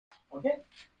Okay.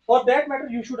 For that matter,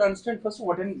 you should understand first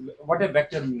what a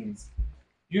vector means.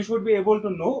 You should be able to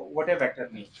know what a vector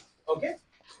means. Okay.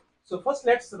 So first,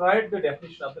 let's write the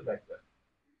definition of the vector.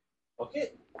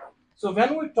 Okay. So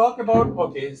when we talk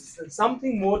about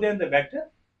something more than the vector,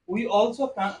 we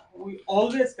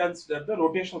always consider the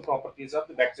rotational properties of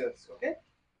the vectors. Okay.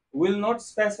 We will not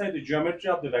specify the geometry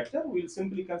of the vector. We will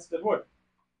simply consider what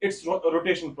its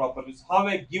rotational properties, how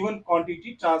a given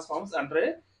quantity transforms under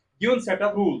a given set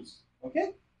of rules.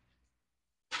 Okay.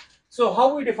 So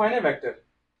how we define a vector?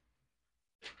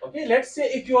 Okay, let's say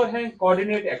if you are having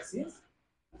coordinate axes,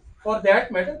 for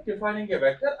that matter, defining a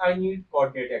vector, I need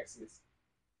coordinate axes.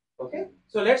 Okay,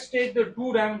 so let's take the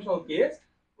two-dimensional case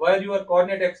where your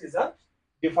coordinate axes are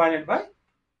defined by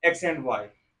x and y.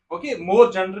 Okay,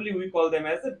 more generally we call them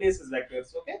as the basis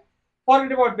vectors. Okay,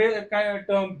 forget about kind of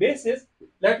term basis.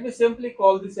 Let me simply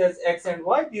call this as x and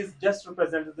y. These just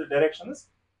represent the directions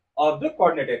of the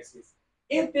coordinate axes.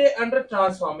 If they under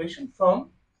transformation from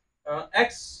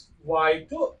x y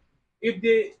to, if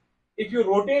they if you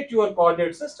rotate your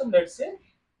coordinate system, let's say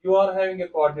you are having a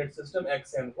coordinate system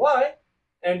x and y,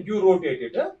 and you rotate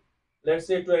it, let's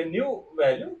say to a new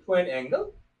value, to an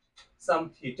angle some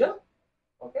theta,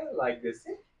 okay, like this,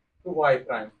 to y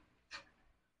prime.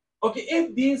 Okay,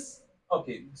 if these,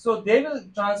 okay, so they will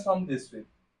transform this way: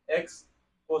 x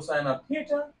cosine of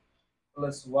theta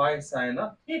plus y sine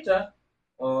of theta,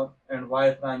 or and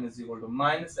y prime is equal to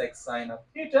minus x sine of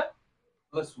theta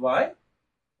plus y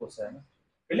cosine of theta.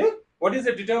 Clear? What is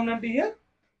the determinant here?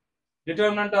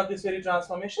 Determinant of this very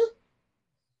transformation.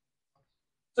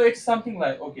 So it's something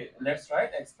like, okay, let's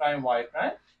write x prime y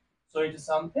prime. So it is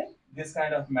something this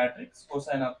kind of matrix: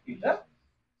 cosine of theta,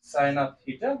 sine of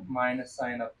theta, minus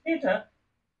sine of theta,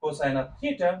 cosine of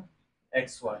theta,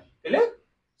 xy. Clear?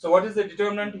 So what is the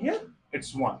determinant here?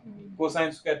 It's 1.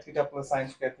 Cosine square theta plus sine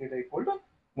square theta equal to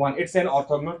 1. It's an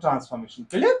orthogonal transformation.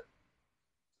 Clear?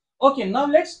 Okay, now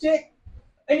let's take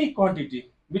any quantity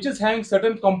which is having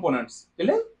certain components.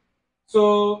 Clear?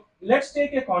 So let's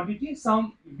take a quantity,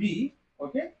 some v.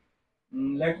 Okay,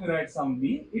 let me write some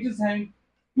v. It is having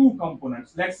two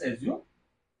components. Let's assume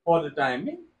for the time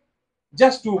being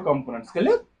just two components.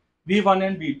 Clear? V1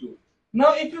 and V2.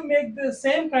 Now, if you make the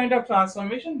same kind of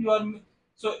transformation, you are,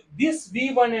 so this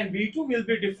V1 and V2 will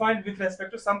be defined with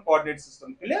respect to some coordinate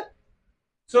system. Clear?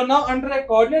 So now under a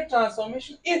coordinate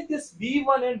transformation, if this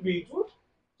V1 and V2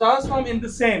 transform in the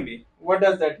same way, what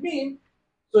does that mean?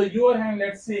 So you are having,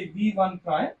 let's say, V1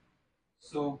 prime.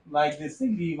 So like this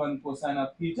thing, V1 cosine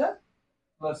of theta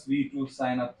plus V2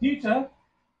 sine of theta.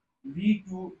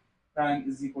 V2 prime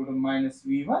is equal to minus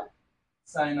V1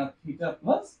 sine of theta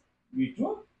plus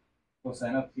V2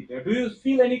 cosine of theta. Do you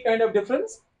feel any kind of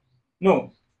difference?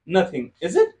 No, nothing.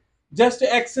 Is it? Just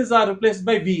x's are replaced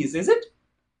by v's, is it?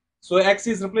 So x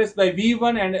is replaced by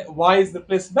v1 and y is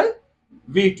replaced by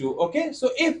v2. Okay, so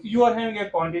if you are having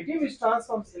a quantity which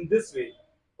transforms in this way,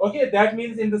 okay, that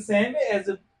means in the same way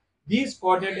as these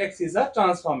coordinate axes are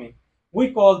transforming,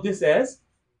 we call this as,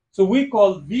 so we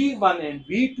call v1 and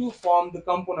v2 form the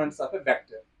components of a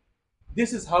vector.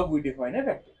 This is how we define a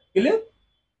vector. Clear?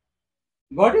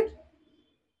 Got it?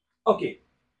 Okay,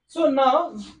 so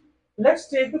now let's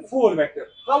take the 4 vector.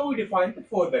 How we define the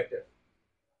 4 vector?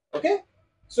 Okay,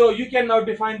 so you can now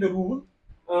define the rule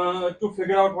to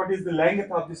figure out what is the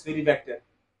length of this very vector.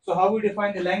 So how we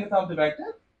define the length of the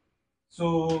vector?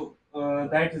 So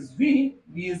that is v.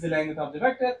 V is the length of the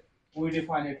vector. We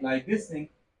define it like this thing.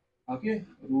 Okay,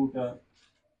 root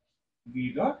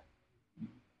v dot.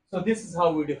 So this is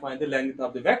how we define the length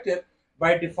of the vector,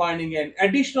 by defining an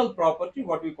additional property,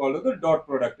 what we call the dot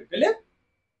product. Clear?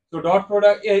 So dot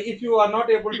product, if you are not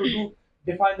able to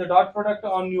define the dot product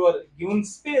on your given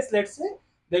space, let's say,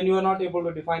 then you are not able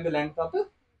to define the length of the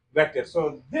vector.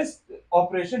 So this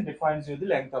operation defines you the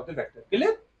length of the vector.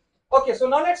 Clear? Okay, so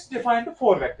now let's define the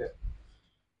 4 vector.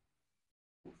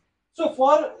 So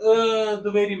for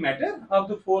the very matter of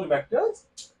the 4 vectors,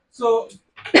 so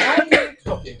I need,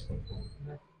 okay.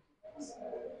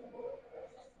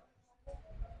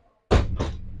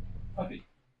 Okay,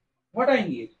 what I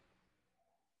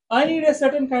need a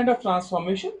certain kind of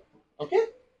transformation. Okay,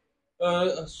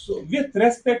 so with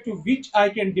respect to which I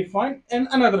can define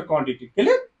another quantity.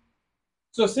 Clear?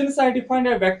 So since I defined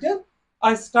a vector,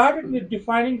 I started with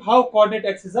defining how coordinate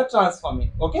axes are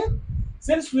transforming. Okay,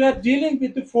 since we are dealing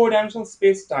with the 4-dimensional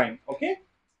space time. Okay,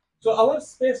 so our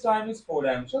space time is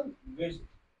 4-dimensional, which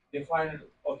defined,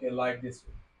 okay, like this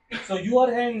way. So you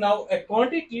are having now a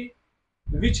quantity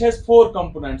which has 4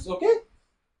 components. Okay,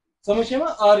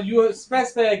 Samashima, or you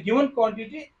specify a given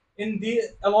quantity in the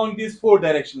along these 4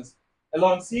 directions,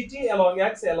 along ct, along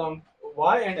x, along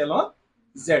y, and along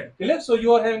Z. Clear? So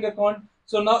you are having a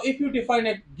so now if you define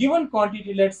a given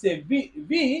quantity, let's say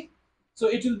V, so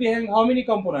it will be having how many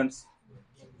components?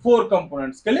 4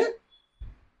 components. Clear?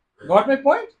 Got my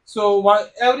point? So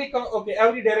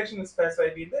every direction is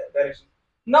specified in the direction.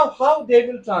 Now how they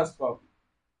will transform?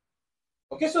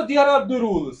 Okay, so there are the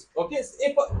rules. Okay, so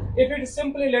if it is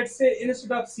simply, let's say,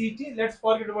 instead of CT, let's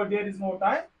forget about, there is no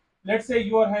time. Let's say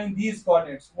you are having these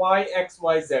coordinates y, x,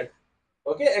 y, z.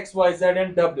 Okay, x, y, z,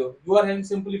 and w. You are having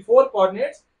simply 4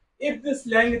 coordinates. If this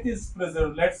length is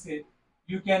preserved, let's say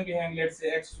you can be having, let's say,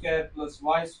 x square plus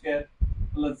y square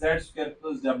plus z square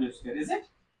plus w square. Is it?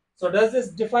 So does this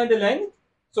define the length?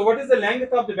 So what is the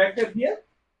length of the vector here?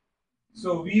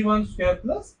 So v1 square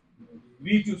plus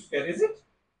v2 square. Is it?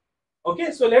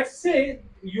 Okay, so let's say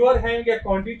you are having a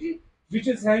quantity which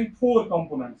is having 4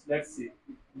 components. Let's say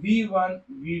V1,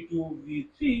 V2,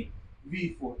 V3,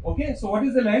 V4. Okay, so what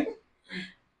is the length?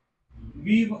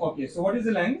 Okay, so what is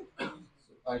the length?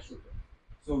 I should.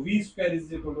 So V square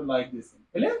is equal to like this.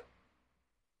 Clear?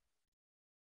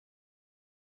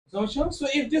 So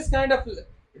if this kind of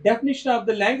definition of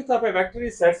the length of a vector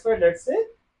is satisfied, let's say,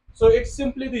 so it's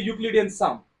simply the Euclidean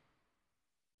sum.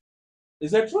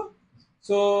 Is that true?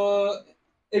 So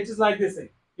it is like this thing.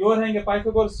 You are having a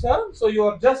Pythagoras theorem, so you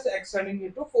are just extending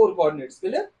it to 4 coordinates.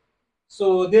 Clear?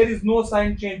 So there is no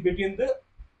sign change between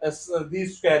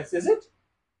these squares, is it?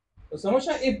 So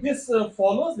Samasha, if this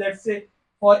follows, let's say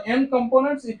for n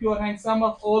components, if you are having sum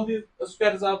of all the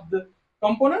squares of the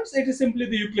components, it is simply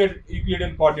the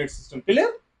Euclidean coordinate system.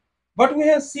 Clear? But we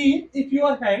have seen, if you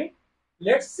are having,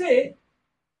 let's say,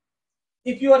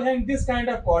 if you are having this kind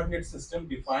of coordinate system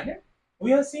defined,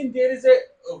 we have seen there is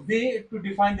a way to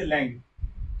define the length.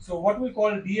 So what we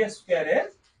call ds square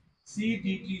as c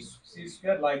dt c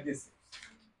square, like this.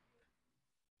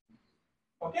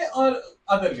 Okay, or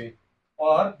other way,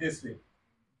 or this way.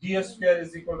 ds square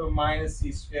is equal to minus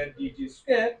c square dt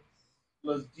square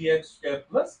plus dx square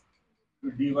plus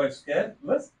dy square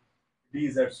plus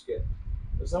dz square.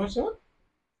 So,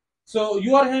 so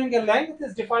you are having a length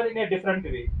is defined in a different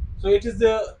way. So it is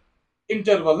the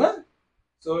interval, huh?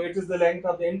 So it is the length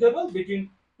of the interval between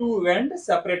two ends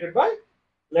separated by,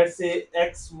 let's say,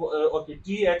 okay,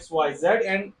 t, x, y, z,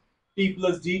 and t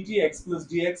plus dt, x plus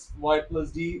dx, y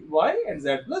plus dy, and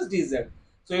z plus dz.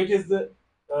 So it is the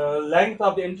length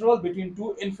of the interval between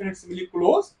two infinitesimally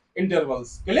close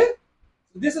intervals. Clear?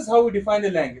 So this is how we define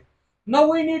the length.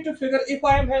 Now we need to figure, if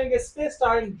I am having a space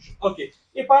time, okay,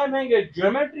 if I am having a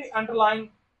geometry underlying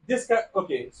this,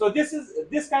 okay, so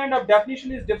this kind of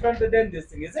definition is different than this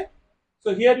thing, is it?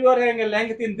 So here you are having a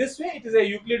length in this way, it is a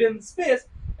Euclidean space,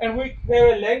 and we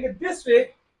have a length this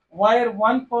way, where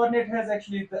one coordinate has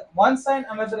actually the one sign,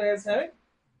 another has having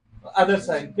other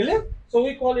sign. Clear? So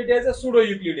we call it as a pseudo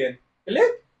Euclidean.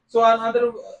 Clear? So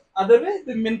another other way,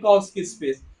 the Minkowski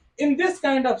space. In this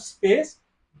kind of space,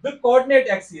 the coordinate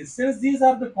axes, since these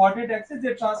are the coordinate axes,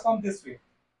 they transform this way.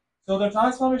 So the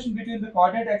transformation between the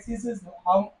coordinate axes is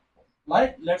how,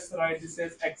 like, let's write this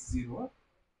as x0.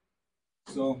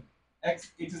 So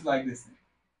x, it is like this.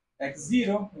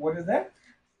 X0, what is that?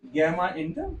 Gamma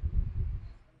into,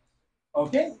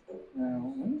 okay.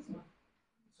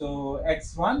 So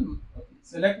x1, okay,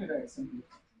 select it as simply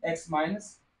x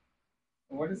minus,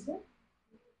 what is that?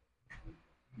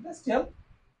 Just tell,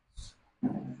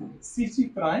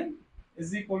 ct prime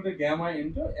is equal to gamma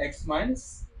into x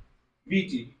minus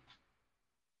vt.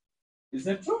 Is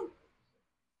that true?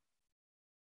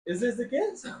 Is this the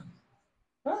case?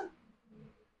 Huh?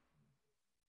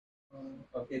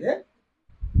 Okay, then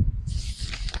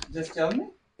just tell me.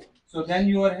 So then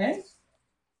you are having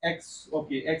x,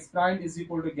 okay, x prime is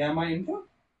equal to gamma into,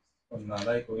 oh no,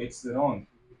 like, oh, it's wrong.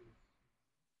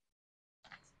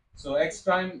 So x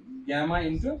prime gamma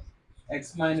into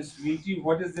x minus vt,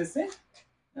 what is this say?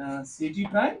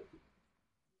 Ct prime.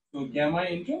 So gamma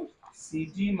into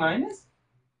ct minus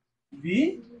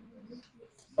v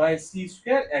by c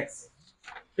square x.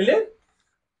 Clear?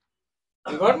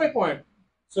 You got my point?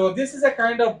 So this is a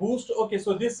kind of boost. Okay,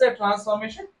 so this is a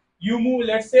transformation. You move,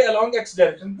 let's say, along x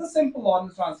direction, the simple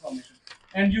Lorentz transformation,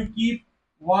 and you keep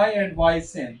y and y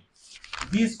same.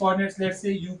 These coordinates, let's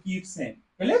say, you keep same.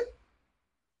 Clear?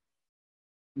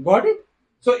 Got it?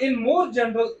 So in more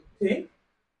general thing,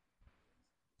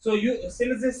 so you,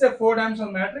 since this is a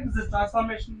 4-dimensional matrix, this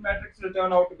transformation matrix will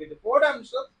turn out to be the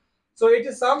 4-dimensional. So it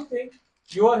is something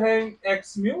you are having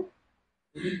x mu.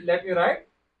 Let me write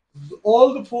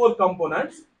all the 4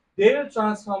 components. They will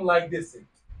transform like this.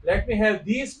 Let me have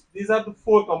these. These are the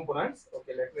 4 components.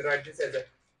 Okay, let me write this as a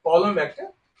column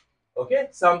vector. Okay,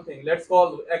 something. Let's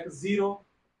call x0,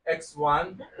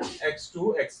 x1,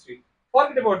 x2, x3.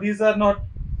 Forget about these are not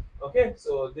Okay,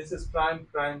 so this is prime,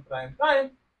 prime, prime,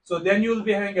 prime. So then you will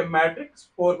be having a matrix,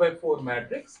 4 by 4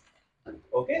 matrix.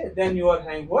 Okay, then you are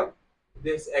having what?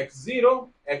 This x0,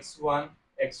 x1,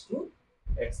 x2,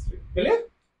 x3. Clear?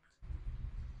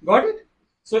 Got it?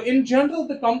 So in general,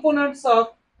 the components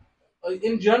of,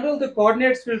 in general, the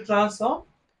coordinates will transform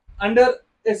under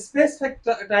a specific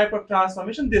type of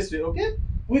transformation this way. Okay,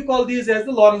 we call these as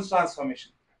the Lorentz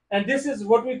transformation, and this is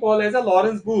what we call as a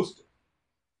Lorentz boost.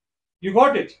 You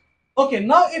got it? Okay,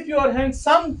 now if you are having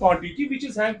some quantity which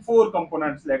is having four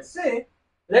components, let's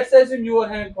assume you are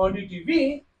having quantity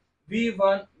V,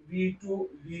 V1, V2,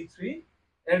 V3,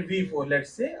 and V4,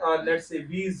 let's say, or let's say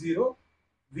V0,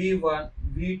 V1,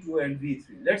 V2, and V3.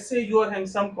 Let's say you are having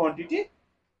some quantity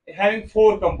having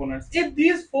four components. If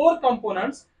these four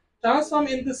components transform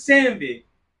in the same way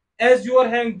as you are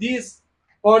having these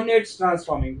coordinates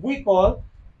transforming, we call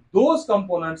those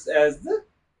components as the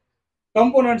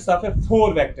components of a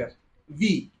 4 vector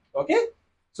V. Okay,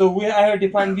 so I have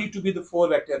defined V to be the 4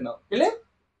 vector now. Clear?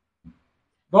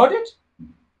 Got it?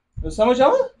 समझ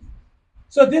आओ?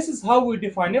 So this is how we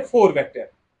define a 4 vector.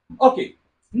 Okay,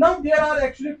 now there are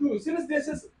actually two. Since this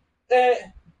is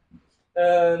a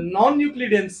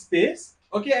non-Euclidean space,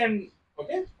 okay, and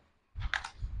okay,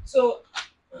 so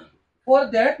for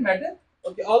that matter,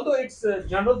 okay, although it's a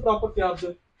general property of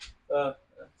the uh,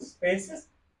 spaces,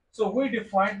 so we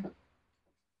define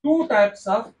two types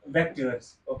of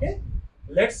vectors. Okay,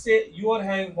 let's say you are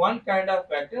having one kind of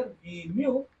vector v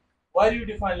mu, where you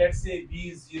define, let's say,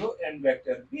 v0 and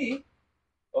vector v.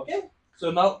 Okay,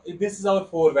 so now this is our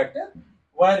 4 vector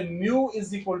where mu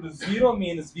is equal to 0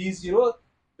 means v0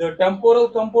 the temporal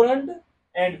component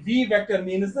and v vector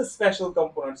means the special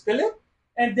components. Clear?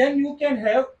 And then you can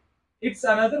have, it's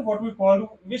another what we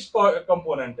call which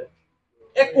component,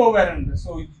 equivalent.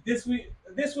 So this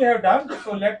we have done,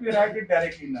 so let me write it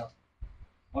directly now.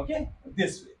 Okay,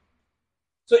 this way.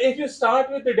 So if you start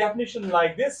with the definition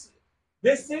like this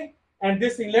thing and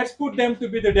this thing, let's put them to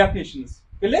be the definitions.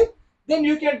 Clear? Then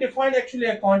you can define actually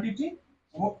a quantity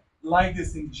like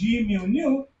this in g mu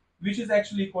nu, which is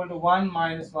actually equal to 1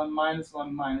 minus 1 minus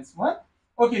 1 minus 1.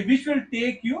 Okay, which will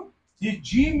take you, the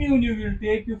g mu nu will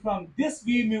take you from this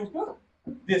v mu to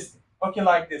this. Okay,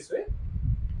 like this way.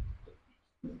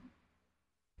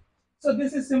 So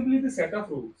this is simply the set of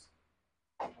rules.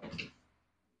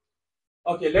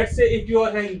 Okay, let's say if you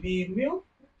are having v mu,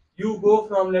 you go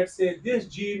from, let's say, this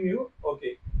g mu,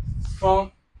 okay,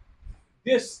 from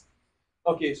this,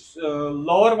 okay,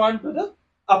 lower one to the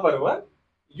upper one.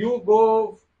 You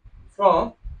go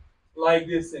from like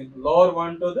this thing, lower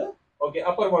one to the, okay,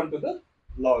 upper one to the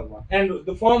lower one, and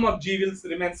the form of g will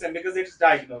remain same because it is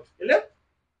diagonal. Clear?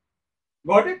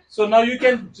 Got it? So now you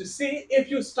can see, if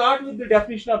you start with the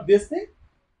definition of this thing,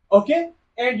 okay,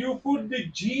 and you put the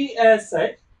g as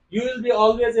such, you will be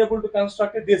always able to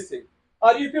construct this thing.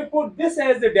 Or if you put this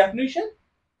as the definition,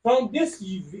 from this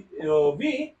v,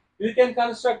 you can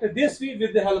construct this v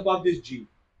with the help of this g.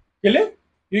 Clear?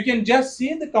 You can just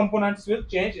see the components will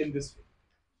change in this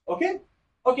way. Okay?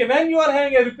 Okay, when you are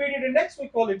having a repeated index, we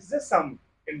call it the sum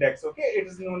index. Okay, it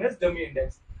is known as dummy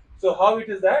index. So how it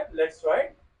is that? Let's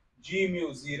write g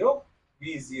mu 0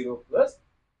 v0 plus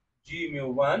g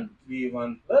mu 1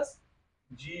 v1 plus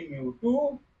g mu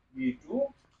 2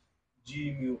 v2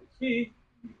 g mu 3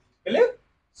 v3. Clear?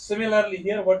 Similarly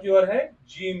here, what you are having,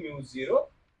 g mu 0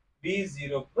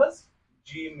 v0 plus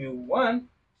g mu 1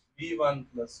 v1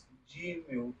 plus g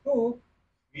mu 2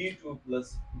 v2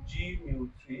 plus g mu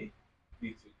 3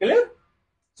 v3. Clear?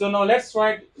 So now let's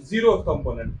write 0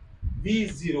 component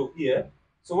v0 here.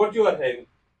 So what you are having?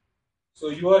 So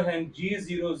you are having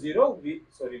g00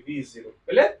 v0,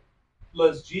 clear?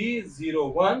 Plus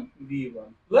g01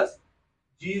 v1 plus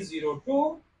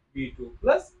g02 v2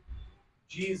 plus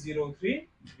g03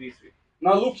 v3.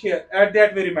 Now look here at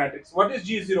that very matrix. What is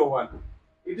g01?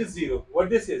 It is 0. What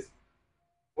this is?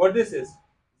 What this is?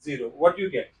 0. What you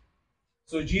get?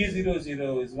 So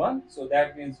g00 is 1. So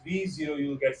that means v0 you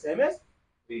will get same as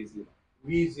v0.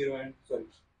 v0 and sorry.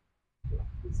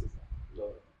 This is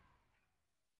lower.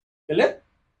 Clear?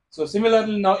 So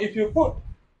similarly, now if you put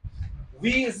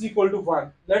v is equal to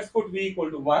 1, let's put v equal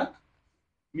to 1,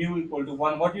 mu equal to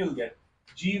 1, what you will get?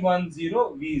 g10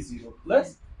 v0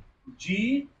 plus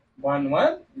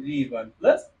g11 v1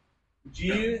 plus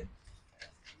g,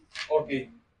 okay,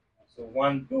 so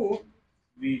 12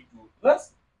 v2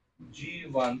 plus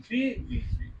g13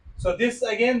 v3. So this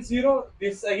again 0,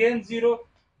 this again 0,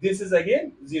 this is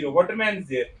again 0. What remains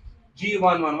there?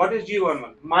 g11. What is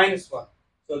g11? Minus 1.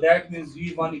 So that means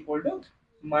v1 equal to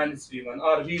minus v1,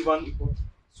 or v1 equal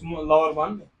to lower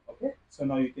 1. Okay, so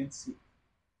now you can see.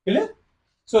 Clear?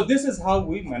 So this is how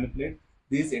we manipulate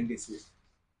these indices.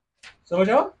 समझ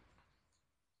आओ?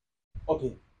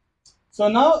 Okay. So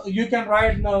now you can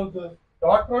write now the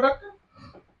dot product.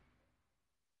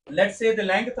 Let's say the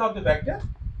length of the vector.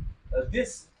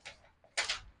 This.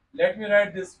 Let me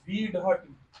write this v dot.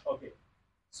 Okay.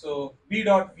 So v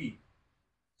dot v.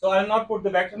 So I will not put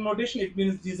the vector notation. It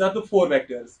means these are the four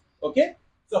vectors. Okay.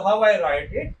 So how I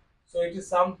write it? So it is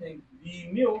something v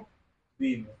mu,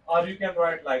 or you can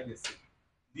write like this,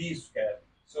 v square.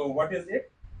 So what is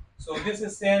it? So this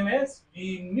is same as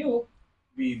v mu,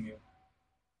 v mu.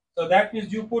 So that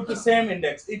means you put the same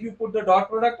index. If you put the dot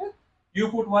product, you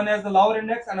put one as the lower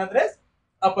index, another as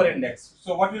upper index.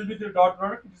 So what will be the dot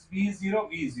product? It is v0,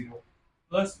 v0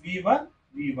 plus v1,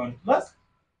 v1 plus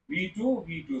v2,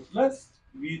 v2 plus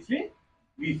v3,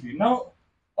 v3. Now,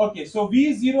 okay, so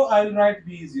v0 I will write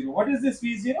v0. What is this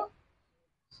v0?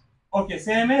 Okay,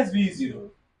 same as v0.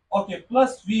 Okay,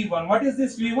 plus v1. What is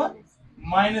this v1?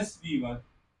 Minus v1.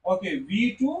 Okay,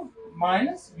 v2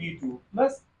 minus v2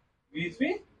 plus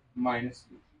v3 minus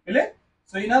v. Clear?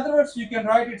 So in other words, you can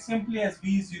write it simply as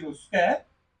v0 square.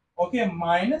 Okay,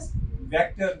 minus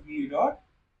vector v dot.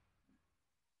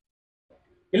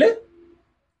 Clear?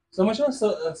 So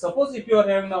suppose if you are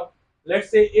having now, let's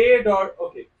say a dot.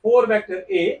 Okay, 4 vector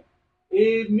a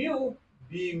mu,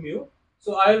 b mu.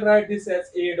 So I will write this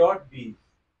as a dot b.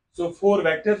 So 4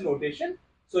 vector notation.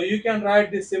 So you can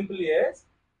write this simply as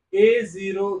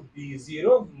a0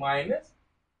 b0 minus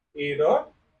a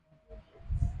dot.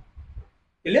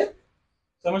 Clear?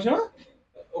 समझ में?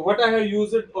 What I have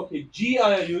used it? Okay, g I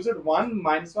have used it 1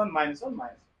 minus 1 minus 1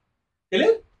 minus.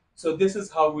 Clear? So this is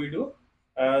how we do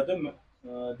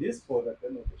this 4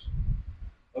 vector notation.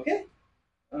 Okay.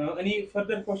 Any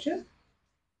further questions?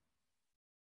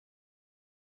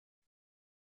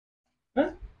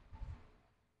 Huh?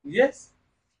 Yes.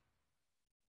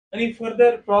 Any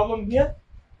further problem here?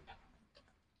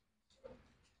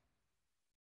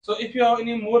 So if you have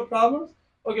any more problems,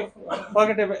 okay,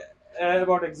 forget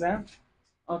about exam.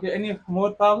 Okay, any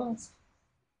more problems?